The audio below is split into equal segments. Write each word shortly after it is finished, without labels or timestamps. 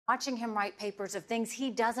watching him write papers of things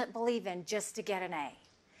he doesn't believe in just to get an A.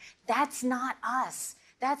 That's not us.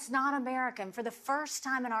 That's not American. For the first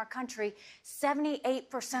time in our country,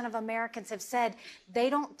 78% of Americans have said they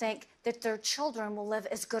don't think that their children will live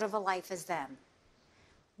as good of a life as them.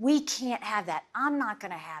 We can't have that. I'm not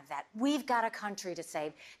going to have that. We've got a country to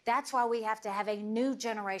save. That's why we have to have a new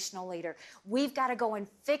generational leader. We've got to go and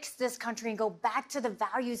fix this country and go back to the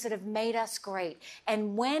values that have made us great.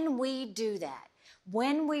 And when we do that,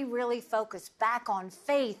 when we really focus back on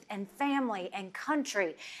faith and family and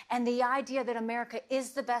country and the idea that America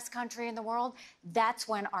is the best country in the world, that's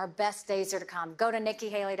when our best days are to come. Go to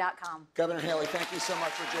NikkiHaley.com. Governor Haley, thank you so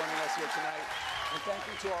much for joining us here tonight. And thank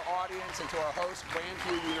you to our audience and to our host,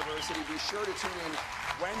 Grandview University. Be sure to tune in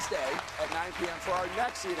Wednesday at 9 p.m. for our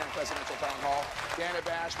next CNN Presidential Town Hall. Dana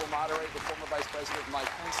Bash will moderate. The former Vice President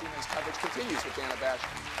Mike Pence's coverage continues with Dana Bash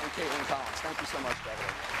and Caitlin Collins. Thank you so much,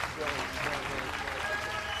 Governor. Really.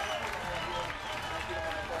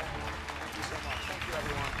 Thank you so much. Thank you,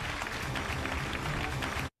 everyone.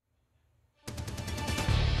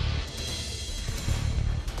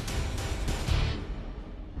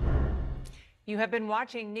 You have been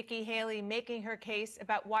watching Nikki Haley making her case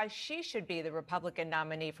about why she should be the Republican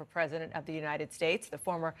nominee for President of the United States. The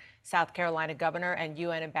former South Carolina governor and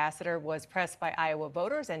UN ambassador was pressed by Iowa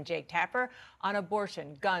voters and Jake Tapper on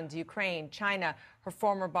abortion, guns, Ukraine, China, her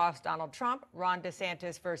former boss Donald Trump, Ron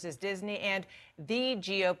DeSantis versus Disney, and the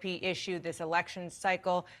GOP issue this election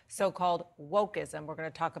cycle, so-called wokeism. We're going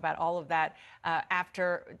to talk about all of that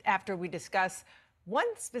after we discuss one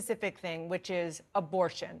specific thing, which is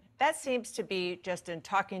abortion. That seems to be, just in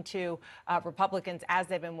talking to Republicans as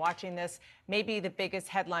they've been watching this, maybe the biggest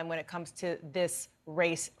headline when it comes to this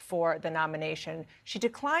race for the nomination. She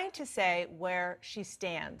declined to say where she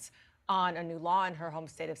stands on a new law in her home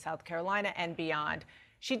state of South Carolina and beyond.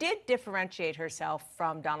 She did differentiate herself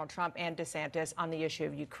from Donald Trump and DeSantis on the issue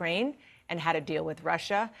of Ukraine and how to deal with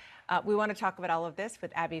Russia. We want to talk about all of this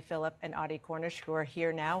with Abby Phillip and Audie Cornish, who are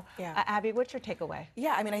here now. Yeah. Abby, what's your takeaway?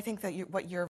 Yeah, I mean, I think that what you're